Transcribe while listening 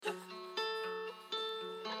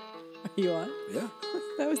You on? Yeah.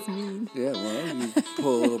 That was mean. Yeah, well, you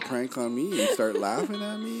pull a little prank on me and start laughing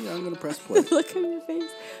at me, I'm going to press play. Look on your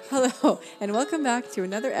face. Hello, and welcome back to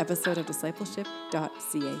another episode of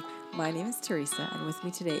Discipleship.ca. My name is Teresa, and with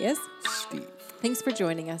me today is Steve. Thanks for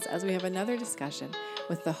joining us as we have another discussion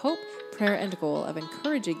with the hope, prayer, and goal of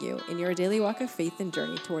encouraging you in your daily walk of faith and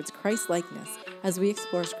journey towards Christ-likeness as we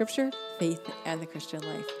explore Scripture, faith, and the Christian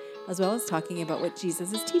life, as well as talking about what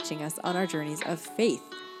Jesus is teaching us on our journeys of faith.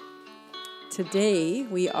 Today,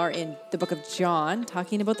 we are in the book of John,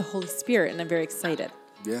 talking about the Holy Spirit, and I'm very excited.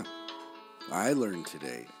 Yeah. I learned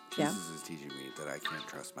today, Yeah. Jesus is teaching me that I can't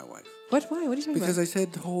trust my wife. What? Why? What are you talking Because about? I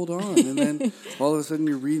said, hold on. And then all of a sudden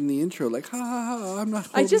you're reading the intro like, ha, ha, ha, I'm not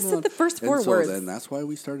holding I just on. said the first four and so words. then that's why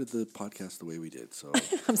we started the podcast the way we did. So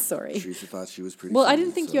I'm sorry. Teresa thought she was pretty Well, I funny,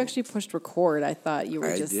 didn't think so you actually pushed record. I thought you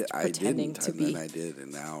were just pretending to be and then I did,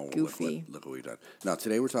 and now goofy. Look what we've done. Now,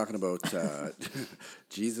 today we're talking about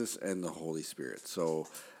Jesus and the Holy Spirit. So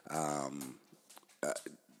I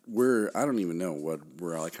don't even know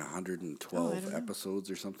we're like 112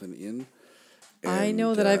 episodes or something in. I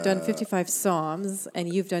know that I've done 55 Psalms,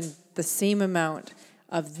 and you've done the same amount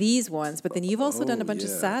of these ones, but then you've also done a bunch of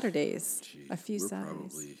Saturdays, a few we're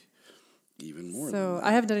Saturdays. Probably even more. So than that.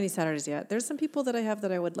 I haven't done any Saturdays yet. There's some people that I have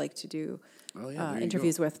that I would like to do there you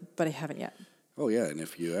interviews go. with, but I haven't yet. Oh yeah, and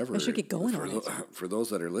if you ever I should get going on it. For those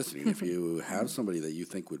that are listening, if you have somebody that you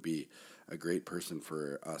think would be a great person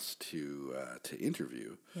for us to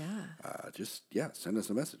interview, send us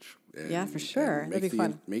a message. Yeah, for sure. That'd be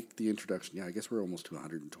fun. Make the introduction. Yeah, I guess we're almost to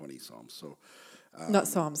 120 Psalms. So Not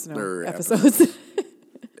Psalms, no, they're episodes.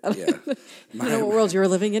 Yeah, I don't know what world you're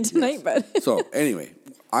living in tonight, but So anyway,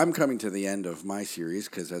 I'm coming to the end of my series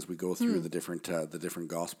because as we go through the different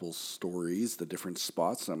gospel stories, the different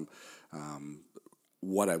spots,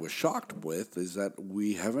 what I was shocked with is that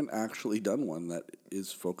we haven't actually done one that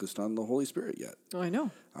is focused on the Holy Spirit yet. I know.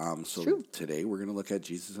 So true. today we're going to look at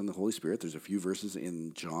Jesus and the Holy Spirit. There's a few verses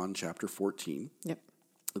in John chapter 14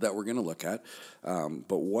 that we're going to look at.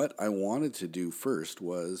 But what I wanted to do first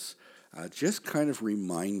was just kind of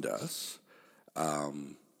remind us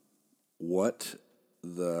what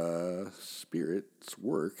the Spirit's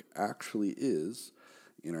work actually is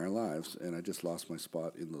in our lives. And I just lost my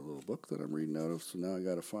spot in the little book that I'm reading out of, so now I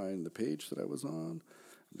got to find the page that I was on.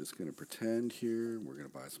 I'm just going to pretend here. We're going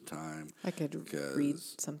to buy some time. I could read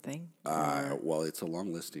something. Well, it's a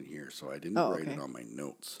long list in here, so I didn't write it on my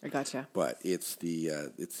notes. I gotcha. But it's the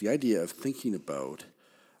idea of thinking about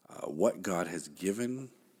what God has given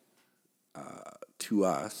to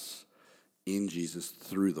us in Jesus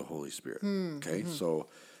through the Holy Spirit. Okay, so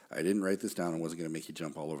I didn't write this down. I wasn't going to make you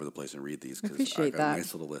jump all over the place and read these because I got a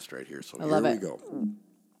nice little list right here. So here we go.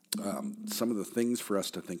 Some of the things for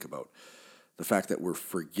us to think about. The fact that we're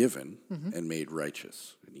forgiven and made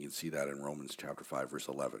righteous. And you can see that in Romans chapter 5, verse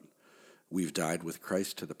 11. We've died with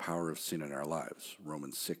Christ to the power of sin in our lives.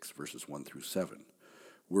 Romans 6, verses 1 through 7.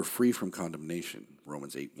 We're free from condemnation.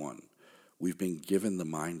 Romans 8, 1. We've been given the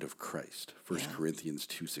mind of Christ. 1 Corinthians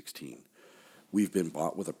 2:16. We've been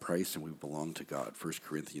bought with a price and we belong to God. 1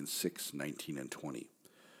 Corinthians 6, 19 and 20.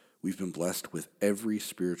 We've been blessed with every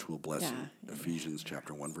spiritual blessing. Ephesians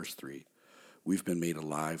chapter 1, verse 3. We've been made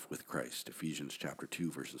alive with Christ. Ephesians chapter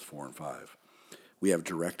 2, verses 4 and 5. We have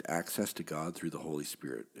direct access to God through the Holy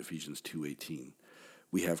Spirit. Ephesians 2:18.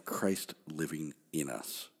 We have Christ living in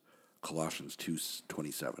us. Colossians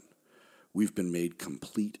 2:27. We've been made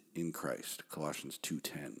complete in Christ. Colossians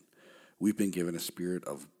 2:10. We've been given a spirit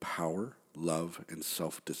of power, love, and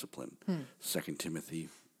self-discipline. 2 Timothy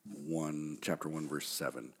chapter 1, verse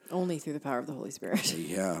 7. Only through the power of the Holy Spirit.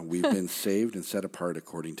 We've been saved and set apart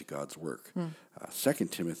according to God's work. 2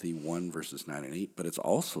 Timothy 1, verses 9 and 8, but it's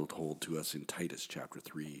also told to us in Titus chapter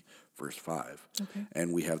 3, verse 5. Okay.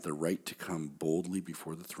 And we have the right to come boldly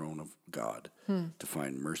before the throne of God to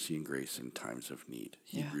find mercy and grace in times of need.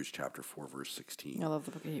 Hebrews chapter 4, verse 16. I love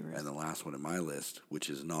the book of Hebrews. And the last one in my list, which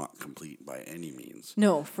is not complete by any means.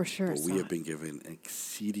 No, for sure. But we have been given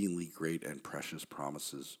exceedingly great and precious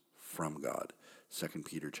promises from God. 2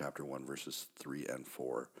 Peter chapter 1, verses 3 and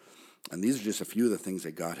 4. And these are just a few of the things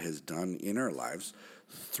that God has done in our lives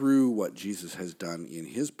through what Jesus has done in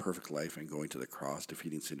his perfect life and going to the cross,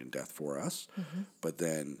 defeating sin and death for us. But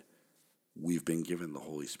then we've been given the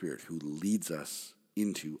Holy Spirit who leads us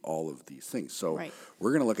into all of these things. So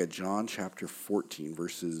we're going to look at John chapter 14,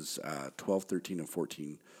 verses 12, 13, and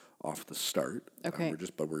 14 off the start. Okay.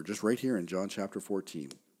 We're just right here in John chapter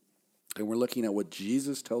 14. And we're looking at what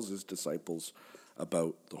Jesus tells his disciples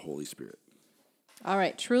about the Holy Spirit. All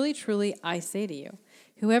right. Truly, truly, I say to you,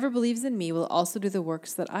 whoever believes in me will also do the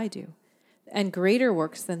works that I do. And greater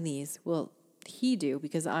works than these will he do,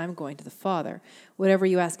 because I'm going to the Father. Whatever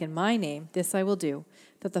you ask in my name, this I will do,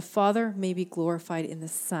 that the Father may be glorified in the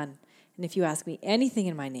Son. And if you ask me anything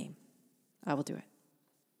in my name, I will do it.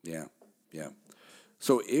 Yeah, yeah.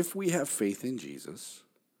 So if we have faith in Jesus,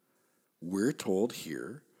 we're told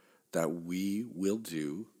here that we will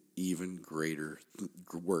do even greater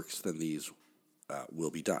works than these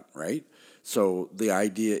will be done, right? So the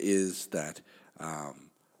idea is that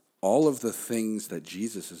all of the things that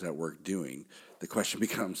Jesus is at work doing, the question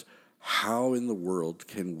becomes, how in the world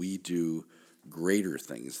can we do greater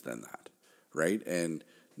things than that, right? And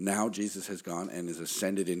now Jesus has gone and is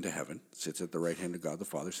ascended into heaven, sits at the right hand of God the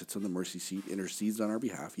Father, sits on the mercy seat, intercedes on our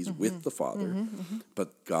behalf. He's with the Father.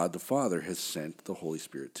 But God the Father has sent the Holy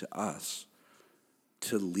Spirit to us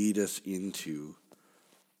to lead us into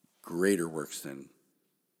greater works than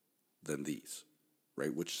these,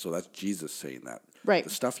 right? So that's Jesus saying that. Right. The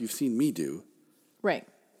stuff you've seen me do, Right.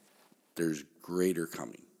 there's greater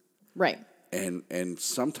coming. Right. And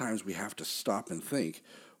sometimes we have to stop and think,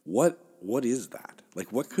 what is that?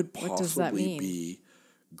 Like, what could What does that possibly mean? be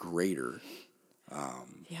greater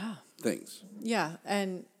Yeah. things? Yeah.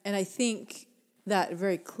 And I think that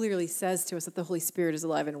very clearly says to us that the Holy Spirit is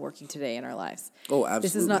alive and working today in our lives. Oh, absolutely.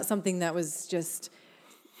 This is not something that was just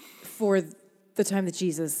for the time that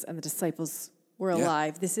Jesus and the disciples were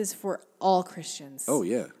alive. This is for all Christians. Oh,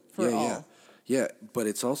 yeah. For yeah, all. yeah. Yeah, but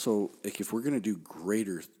it's also, like, if we're going to do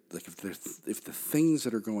greater, like, if the things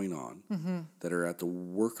that are going on that are at the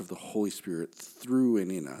work of the Holy Spirit through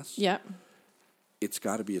and in us, Yeah. it's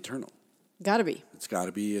got to be eternal. Got to be. It's got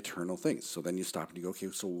to be eternal things. So then you stop and you go, okay,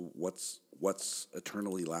 so what's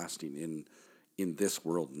eternally lasting in this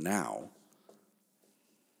world now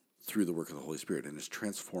through the work of the Holy Spirit, and has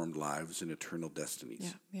transformed lives and eternal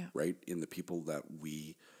destinies, right? In the people that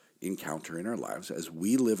we encounter in our lives as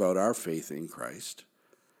we live out our faith in Christ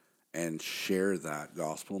and share that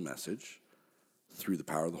gospel message through the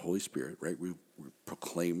power of the Holy Spirit, right? We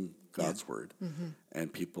proclaim God's word,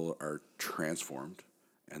 and people are transformed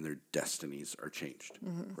and their destinies are changed,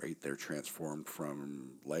 right? They're transformed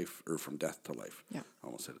from life, or from death to life. Yeah. I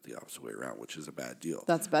almost said it the opposite way around, which is a bad deal.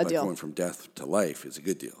 That's a bad deal. Going from death to life is a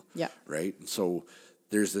good deal. Yeah. Right? And so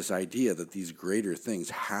there's this idea that these greater things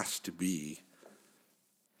has to be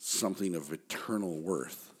something of eternal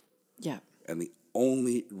worth. Yeah. And the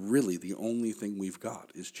only thing we've got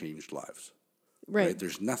is changed lives. Right.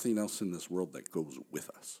 There's nothing else in this world that goes with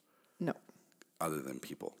us. No. Other than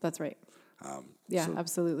people. That's right.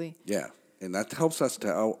 Absolutely. Yeah. And that helps us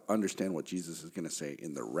to understand what Jesus is going to say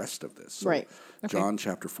in the rest of this. So Right. Okay. John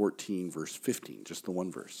chapter 14, verse 15, just the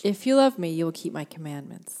one verse. If you love me, you will keep my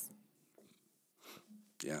commandments.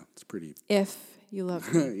 Yeah, it's pretty. If you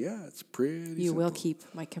love me, Yeah, it's pretty you simple. will keep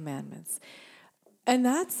my commandments. And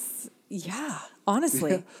that's,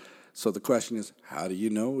 honestly. Yeah. So the question is, how do you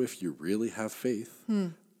know if you really have faith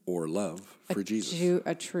or love for Jesus?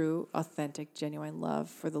 A true, authentic, genuine love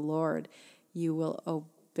for the Lord. You will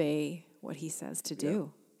obey what he says to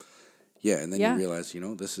do. Yeah, and then you realize,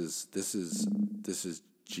 this is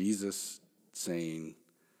Jesus saying,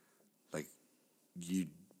 like, you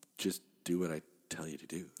just do what I tell you to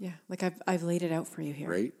do. Yeah, like I've laid it out for you here.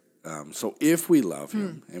 Right? So if we love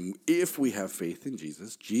him and if we have faith in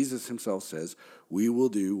Jesus, Jesus himself says we will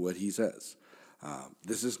do what he says.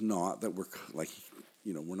 This is not that we're like,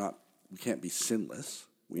 we can't be sinless.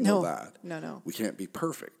 We know that. No. We can't be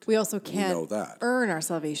perfect. We also can't know that. earn our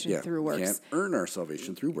salvation through works. We can't earn our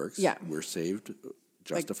salvation through works. Yeah. We're saved,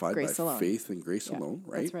 justified by alone. faith and grace alone,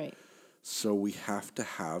 right? That's right. So we have to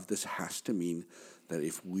this has to mean that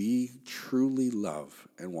if we truly love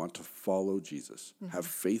and want to follow Jesus, have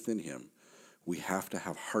faith in him, we have to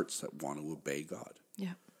have hearts that want to obey God.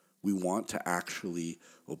 Yeah. We want to actually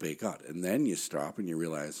obey God. And then you stop and you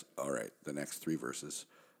realize, all right, the next 3 verses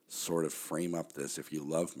sort of frame up this. If you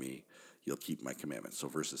love me, you'll keep my commandments. So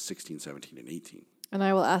verses 16, 17, and 18. And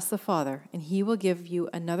I will ask the Father, and he will give you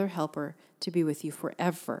another helper to be with you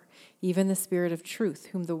forever, even the Spirit of truth,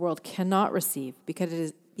 whom the world cannot receive,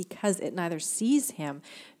 because it neither sees him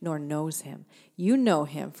nor knows him. You know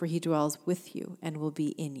him, for he dwells with you and will be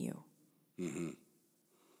in you.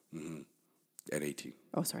 At 18.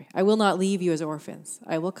 Oh, sorry. I will not leave you as orphans.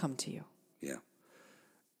 I will come to you. Yeah.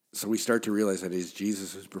 So we start to realize that as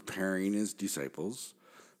Jesus is preparing his disciples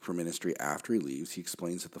for ministry after he leaves, he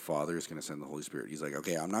explains that the Father is going to send the Holy Spirit. He's like,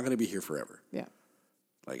 okay, I'm not going to be here forever. Yeah.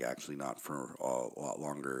 Like, actually not for a lot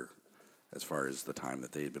longer as far as the time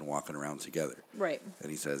that they had been walking around together. Right.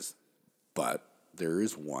 And he says, but there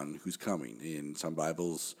is one who's coming. In some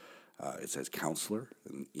Bibles, it says counselor.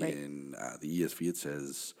 In the ESV, it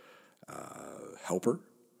says helper.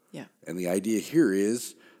 Yeah. And the idea here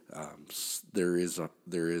is there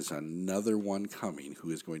is another one coming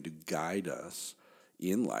who is going to guide us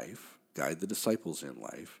in life, guide the disciples in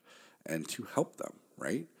life, and to help them,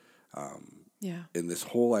 right? Yeah. And this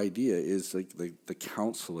whole idea is like the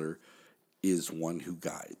counselor is one who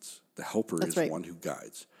guides. The helper That's is right. one who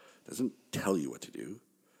guides. Doesn't tell you what to do,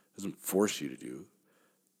 doesn't force you to do,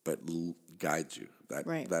 but guides you.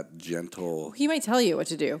 That gentle. He might tell you what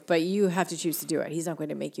to do, but you have to choose to do it. He's not going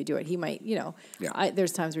to make you do it. He might,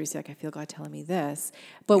 there's times where you say, like, I feel God telling me this.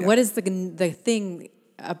 But what is the thing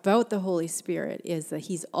about the Holy Spirit is that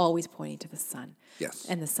he's always pointing to the Son. Yes.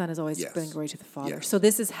 And the Son is always bringing glory to the Father. Yes. So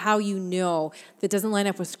this is how you know if it doesn't line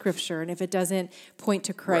up with Scripture, and if it doesn't point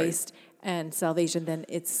to Christ and salvation, then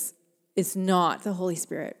it's not the Holy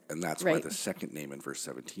Spirit. And that's why the second name in verse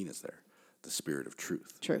 17 is there. The Spirit of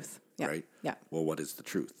truth. Truth. Yeah. Right? Yeah. Well, what is the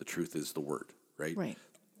truth? The truth is the Word, right? Right.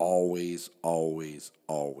 Always, always,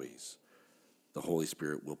 always, the Holy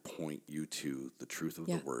Spirit will point you to the truth of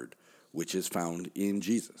the Word, which is found in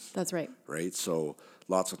Jesus. That's right. Right? So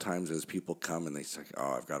lots of times as people come and they say,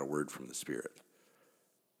 oh, I've got a word from the Spirit.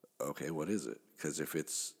 Okay, what is it? Because if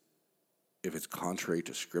it's contrary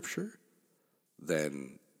to Scripture,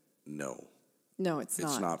 then no. No, it's not.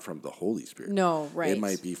 It's not from the Holy Spirit. No, right. It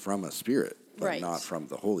might be from a spirit, but not from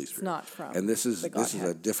the Holy Spirit. It's not from. And this is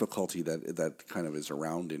a difficulty that kind of is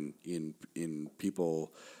around in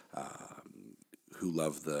people who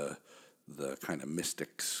love the kind of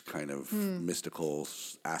mystics, kind of mystical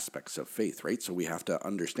aspects of faith, right? So we have to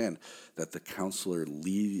understand that the counselor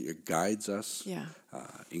guides us,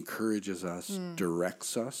 encourages us,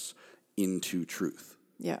 directs us into truth.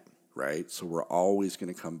 Yeah. Right? So we're always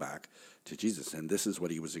going to come back to Jesus. And this is what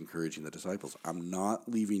he was encouraging the disciples. I'm not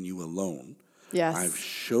leaving you alone. Yes. I've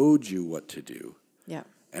showed you what to do. Yeah.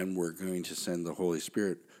 And we're going to send the Holy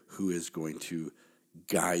Spirit who is going to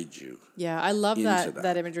guide you. Yeah, I love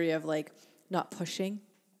that imagery of like not pushing.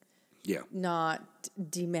 Yeah. Not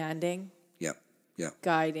demanding. Yeah. Yeah.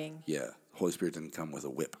 Guiding. Yeah. Holy Spirit didn't come with a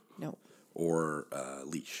whip. No. Or a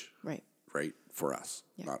leash. Right. Right? For us.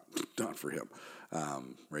 Yeah. Not for him.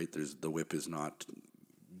 Right? The whip is not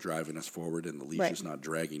driving us forward and the leash is not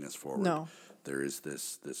dragging us forward. No. There is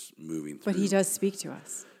this moving through. But he does speak to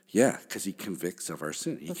us. Yeah, because he convicts of our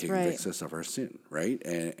sin. He That's convicts us of our sin, right?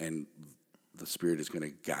 And the Spirit is going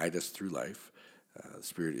to guide us through life. The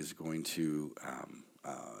Spirit is going to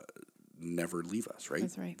never leave us, right?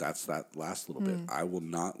 That's right. That's that last little bit. I will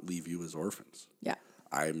not leave you as orphans. Yeah.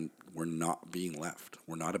 We're not being left.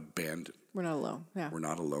 We're not abandoned. We're not alone. Yeah. We're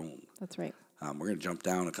not alone. That's right. We're going to jump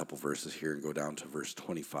down a couple verses here and go down to verse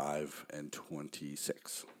 25 and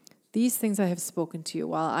 26. These things I have spoken to you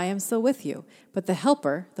while I am still with you. But the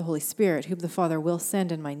Helper, the Holy Spirit, whom the Father will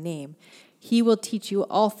send in my name, he will teach you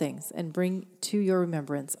all things and bring to your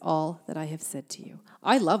remembrance all that I have said to you.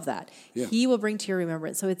 I love that. Yeah. He will bring to your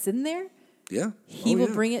remembrance. So it's in there. Yeah. He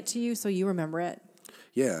will bring it to you so you remember it.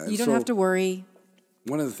 Yeah. You don't have to worry.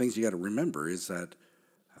 One of the things you got to remember is that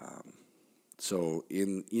so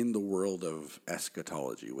in the world of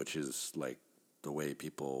eschatology, which is like the way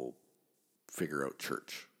people figure out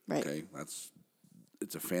church, right. Okay,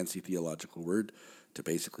 it's a fancy theological word to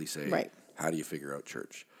basically say, how do you figure out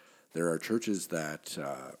church? There are churches that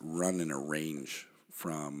run in a range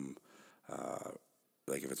from,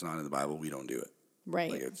 like if it's not in the Bible, we don't do it.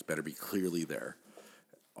 Right. Like it's better be clearly there,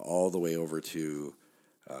 all the way over to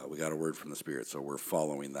we got a word from the Spirit, so we're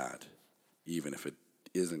following that, even if it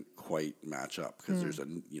isn't quite match up, because there's a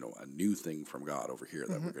new thing from God over here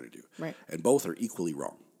that we're going to do. Right. And both are equally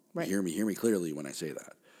wrong. Right. Hear me clearly when I say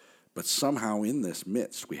that. But somehow in this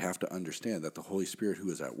midst, we have to understand that the Holy Spirit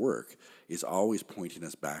who is at work is always pointing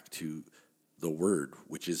us back to the Word,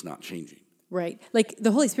 which is not changing. Right. Like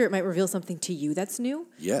the Holy Spirit might reveal something to you that's new,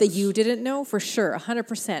 yes. that you didn't know, for sure,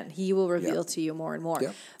 100%. He will reveal to you more and more.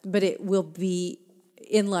 Yeah. But it will be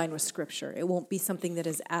in line with Scripture. It won't be something that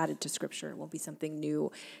is added to Scripture. It won't be something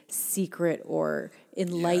new, secret, or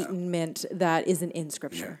enlightenment that isn't in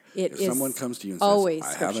Scripture. Yeah. It if is someone comes to you and always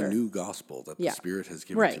says, I Scripture. have a new gospel that the Spirit has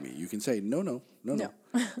given to me, you can say, no.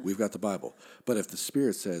 We've got the Bible. But if the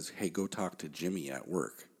Spirit says, hey, go talk to Jimmy at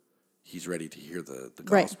work, he's ready to hear the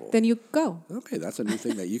gospel. Right. Then you go. Okay, that's a new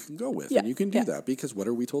thing that you can go with. And you can do that because what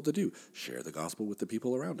are we told to do? Share the gospel with the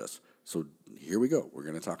people around us. So here we go. We're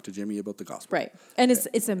going to talk to Jimmy about the gospel. Right. And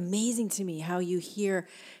it's amazing to me how you hear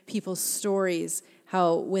people's stories,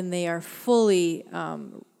 how when they are fully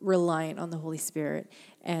reliant on the Holy Spirit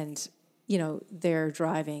and, they're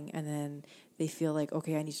driving and then they feel like,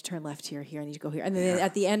 okay, I need to turn left here, I need to go here. And then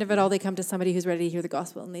at the end of it all, they come to somebody who's ready to hear the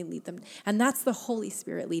gospel and they lead them. And that's the Holy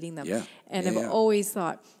Spirit leading them. Yeah. And I've always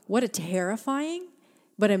thought, what a terrifying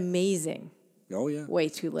but amazing Oh, yeah. way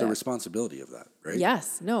too The late. responsibility of that, right?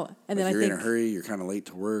 Yes, no. And then Like I you're think in a hurry, you're kind of late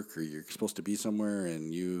to work, or you're supposed to be somewhere,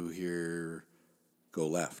 and you hear go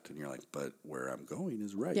left, and you're like, but where I'm going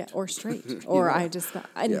is right. yeah, or straight, or know? I just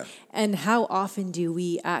and and how often do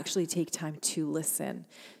we actually take time to listen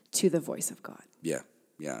to the voice of God?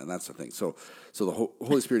 Yeah, and that's the thing. So the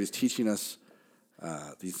Holy Spirit is teaching us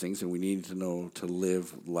these things, and we need to know to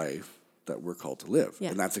live life that we're called to live.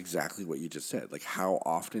 Yeah. And that's exactly what you just said. Like, how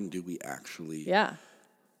often do we actually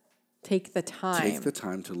take the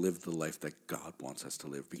time to live the life that God wants us to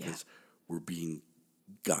live? Because we're being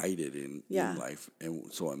guided in life,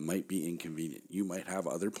 and so it might be inconvenient. You might have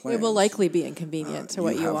other plans. It will likely be inconvenient to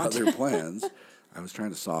what you want. You have other plans. I was trying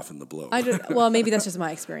to soften the blow. Well, maybe that's just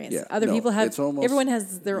my experience. People have, everyone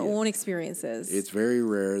has their own experiences. It's very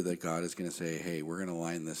rare that God is going to say, hey, we're going to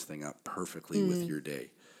line this thing up perfectly with your day.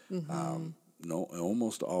 No,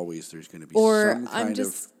 almost always there's going to be some kind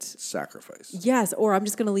of sacrifice. Yes, or I'm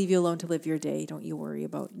just going to leave you alone to live your day. Don't you worry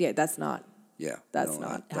about. Yeah, that's not. Yeah, that's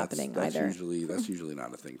not happening either. That's usually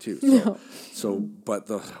not a thing too. But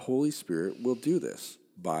the Holy Spirit will do this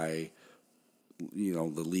by,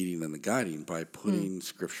 the leading and the guiding, by putting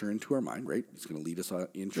Scripture into our mind. Right, He's going to lead us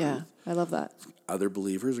in truth. Yeah, I love that. Other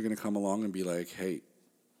believers are going to come along and be like, "Hey,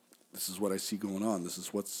 this is what I see going on. This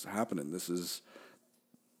is what's happening. This is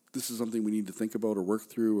something we need to think about or work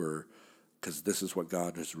through, or because this is what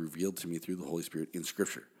God has revealed to me through the Holy Spirit in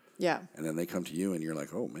Scripture." Yeah, and then they come to you, and you're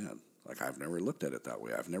like, "Oh man." Like, I've never looked at it that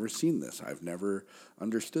way. I've never seen this. I've never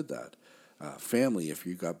understood that. Family, if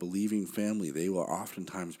you've got believing family, they will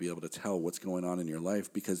oftentimes be able to tell what's going on in your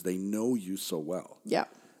life because they know you so well. Yeah.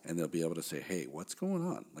 And they'll be able to say, hey, what's going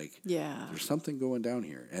on? Like, there's something going down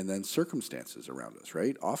here. And then circumstances around us,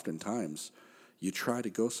 right? Oftentimes, you try to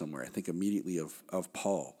go somewhere. I think immediately of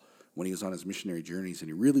Paul when he was on his missionary journeys and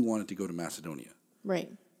he really wanted to go to Macedonia.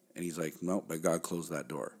 Right. And he's like, no, but God closed that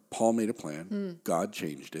door. Paul made a plan. God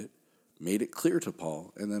changed it. Made it clear to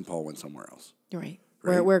Paul, and then Paul went somewhere else. Right.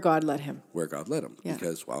 Where God led him. Where God led him. Yeah.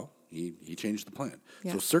 Because, he changed the plan.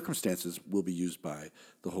 Yeah. So circumstances will be used by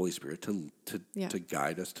the Holy Spirit to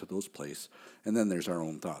guide us to those places. And then there's our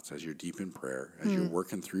own thoughts as you're deep in prayer, as you're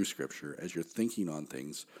working through Scripture, as you're thinking on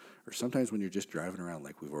things, or sometimes when you're just driving around,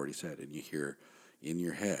 like we've already said, and you hear in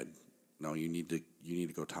your head, no, you need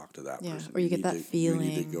to go talk to that person. Or you get that feeling.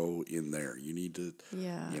 You need to go in there. You need to,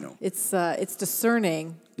 It's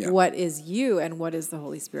discerning what is you and what is the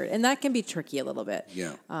Holy Spirit. And that can be tricky a little bit,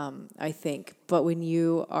 I think. But when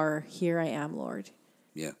you are, here I am, Lord.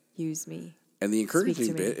 Yeah. Use me. And the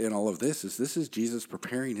encouraging bit in all of this is Jesus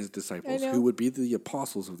preparing his disciples, who would be the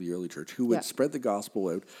apostles of the early church, who would spread the gospel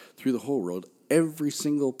out through the whole world. Every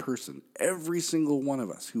single person, every single one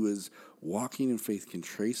of us who is walking in faith can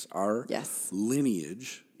trace our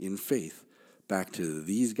lineage in faith back to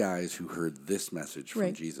these guys who heard this message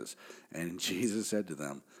from Jesus. And Jesus said to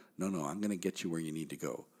them, no, I'm going to get you where you need to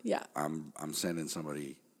go. Yeah. I'm sending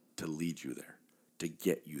somebody to lead you there, to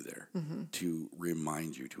get you there, to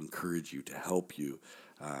remind you, to encourage you, to help you,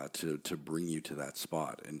 to bring you to that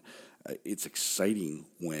spot. And it's exciting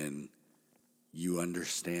when you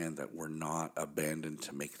understand that we're not abandoned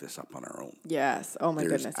to make this up on our own. Yes. Oh my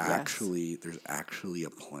goodness. There's actually a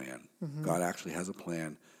plan. God actually has a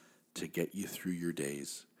plan to get you through your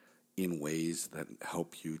days in ways that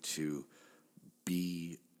help you to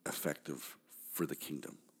be effective for the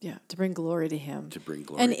kingdom. Yeah. To bring glory to Him.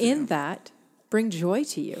 And in that, bring joy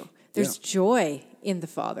to you. There's joy in the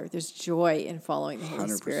Father. There's joy in following the Holy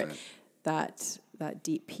 100%. Spirit. That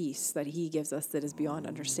deep peace that He gives us that is beyond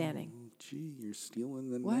understanding. Gee, you're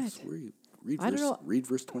stealing the next word. Read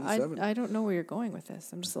verse 27. I don't know where you're going with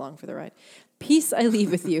this. I'm just along for the ride. Peace I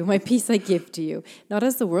leave with you. My peace I give to you. Not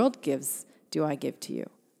as the world gives, do I give to you.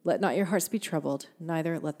 Let not your hearts be troubled,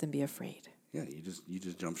 neither let them be afraid. Yeah, you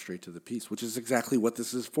just jump straight to the peace, which is exactly what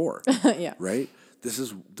this is for. Yeah. Right? This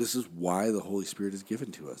is why the Holy Spirit is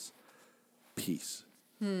given to us. Peace.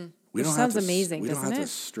 Which sounds amazing, doesn't it? We don't have to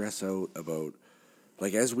stress out about,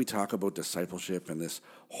 like, as we talk about discipleship and this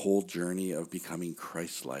whole journey of becoming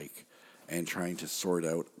Christ-like and trying to sort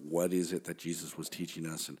out what is it that Jesus was teaching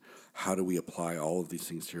us and how do we apply all of these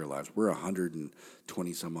things to our lives. We're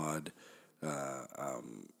 120 some odd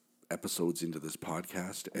episodes into this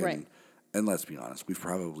podcast. And let's be honest, we've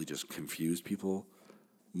probably just confused people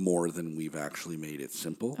more than we've actually made it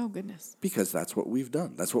simple. Oh, goodness. Because that's what we've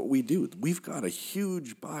done. That's what we do. We've got a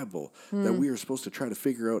huge Bible that we are supposed to try to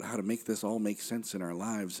figure out how to make this all make sense in our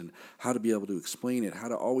lives and how to be able to explain it, how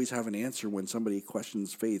to always have an answer when somebody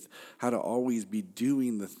questions faith, how to always be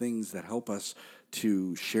doing the things that help us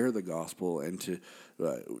to share the gospel and to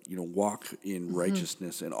walk in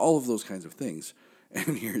righteousness and all of those kinds of things.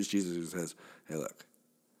 And here's Jesus who says, hey, look,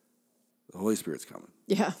 the Holy Spirit's coming.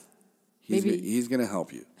 Yeah. He's going to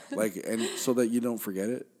help you. And so that you don't forget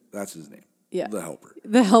it, that's his name. Yeah. The helper.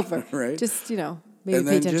 The helper. Right? Just, maybe and pay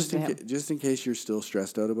then attention to him. just in case you're still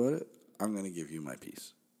stressed out about it, I'm going to give you my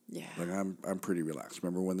peace. Yeah. I'm pretty relaxed.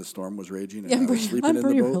 Remember when the storm was raging and Yeah, I was sleeping in the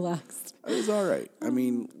boat? Relaxed. I was all right. I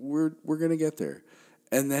mean, we're going to get there.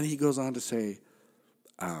 And then he goes on to say,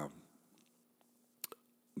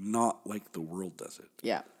 not like the world does it.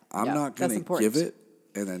 Yeah. I'm not going to give it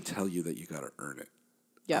and then tell you that you got to earn it.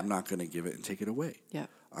 Yeah. I'm not going to give it and take it away. Yeah.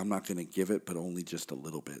 I'm not going to give it, but only just a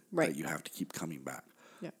little bit that you have to keep coming back.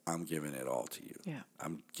 Yeah. I'm giving it all to you. Yeah.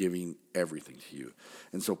 I'm giving everything to you.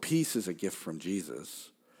 And so peace is a gift from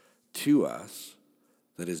Jesus to us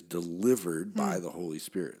that is delivered by the Holy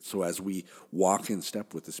Spirit. So as we walk in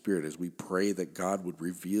step with the Spirit, as we pray that God would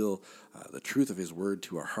reveal the truth of his word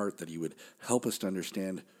to our heart, that he would help us to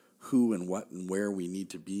understand who and what and where we need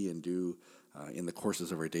to be and do in the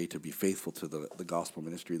courses of our day to be faithful to the gospel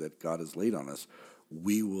ministry that God has laid on us,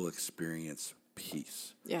 we will experience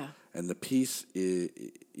peace. Yeah. And the peace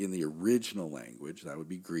in the original language, that would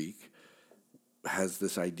be Greek, has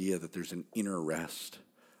this idea that there's an inner rest,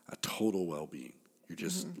 a total well-being. You're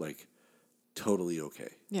just totally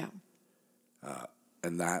okay. Yeah.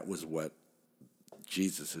 And that was what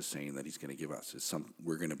Jesus is saying that he's going to give us.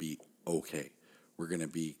 We're going to be okay. We're going to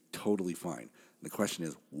be totally fine. And the question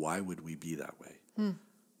is, why would we be that way?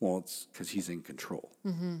 Well, it's because he's in control,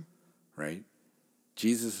 right?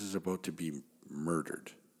 Jesus is about to be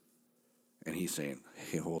murdered. And he's saying,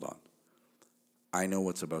 hey, hold on. I know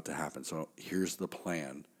what's about to happen. So here's the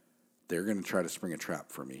plan. They're going to try to spring a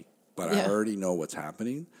trap for me. But I already know what's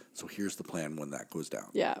happening. So here's the plan when that goes down.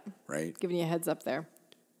 Yeah. Right? Giving you a heads up there.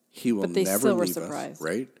 He will but they never still were leave surprised. us.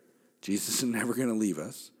 Right? Jesus is never going to leave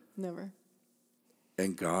us. Never.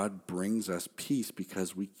 And God brings us peace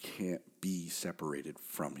because we can't be separated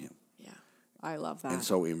from him. Yeah. I love that. And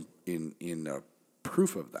so in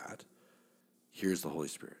proof of that, here's the Holy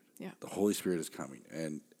Spirit. Yeah. The Holy Spirit is coming,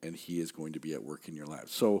 and he is going to be at work in your life.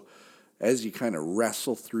 So as you kind of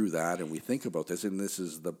wrestle through that and we think about this, and this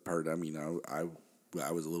is the part, I mean,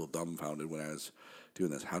 I was a little dumbfounded when I was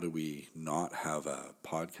doing this. How do we not have a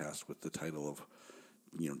podcast with the title of,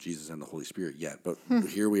 Jesus and the Holy Spirit yet? But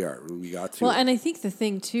here we are. We got to. Well, and I think the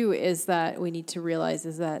thing, too, is that we need to realize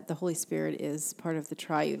is that the Holy Spirit is part of the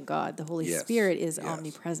triune God. The Holy Spirit is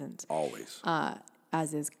omnipresent. Always.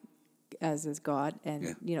 As is God.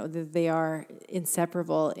 And, they are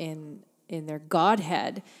inseparable in their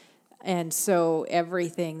Godhead. And so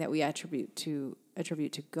everything that we attribute to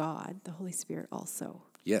God, the Holy Spirit also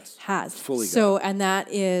has. Fully so, God. And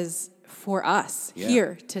that is for us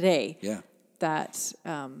here today. Yeah. That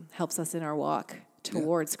helps us in our walk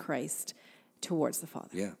towards Christ, towards the Father.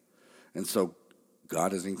 Yeah. And so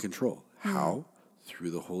God is in control. How?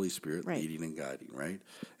 Through the Holy Spirit leading and guiding, right?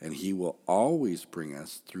 And he will always bring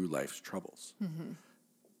us through life's troubles. Mm-hmm.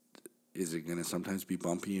 Is it going to sometimes be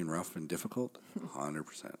bumpy and rough and difficult?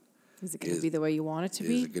 100%. Is it going to be the way you want it to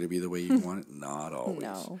be? Is it going to be the way you want it? Not always.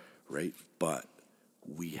 No. Right? But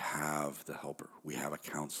we have the helper. We have a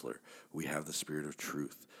counselor. We have the Spirit of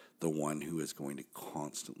truth, the one who is going to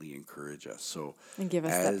constantly encourage us. So and give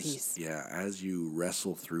us that peace. Yeah, as you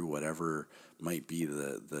wrestle through whatever might be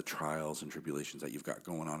the trials and tribulations that you've got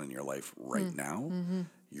going on in your life right now,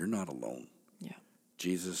 you're not alone. Yeah.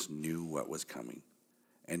 Jesus knew what was coming.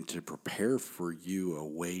 And to prepare for you a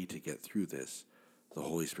way to get through this, the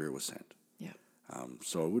Holy Spirit was sent. Yeah.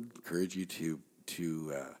 So I would encourage you to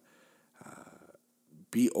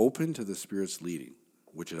be open to the Spirit's leading,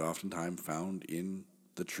 which is oftentimes found in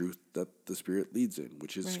the truth that the Spirit leads in,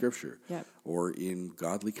 which is Scripture, or in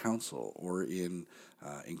godly counsel, or in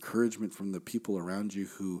encouragement from the people around you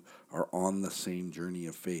who are on the same journey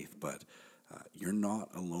of faith. But you're not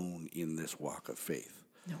alone in this walk of faith.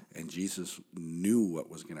 No. And Jesus knew what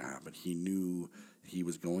was going to happen. He knew he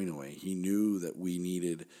was going away. He knew that we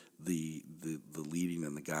needed the leading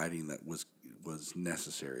and the guiding that was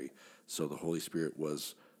necessary. So the Holy Spirit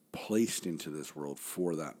was placed into this world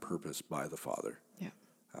for that purpose by the Father.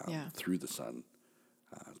 Through the Son,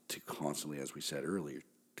 to constantly, as we said earlier,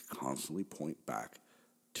 to constantly point back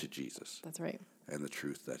to Jesus. That's right. And the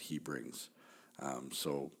truth that he brings.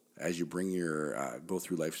 So as you bring go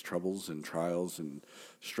through life's troubles and trials and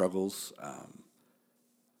struggles,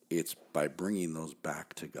 it's by bringing those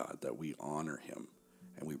back to God that we honor him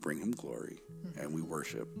and we bring him glory and we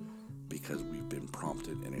worship because we've been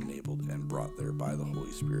prompted and enabled and brought there by the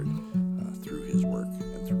Holy Spirit through his work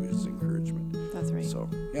and through his encouragement. That's right. So,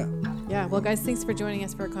 yeah. Yeah. Well, guys, thanks for joining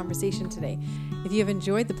us for a conversation today. If you have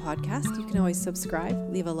enjoyed the podcast, you can always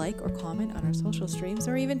subscribe, leave a like or comment on our social streams,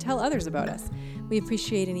 or even tell others about us. We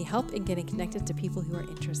appreciate any help in getting connected to people who are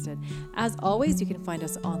interested. As always, you can find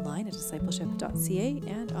us online at Discipleship.ca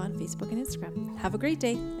and on Facebook and Instagram. Have a great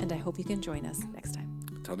day, and I hope you can join us next time.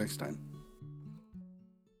 Until next time.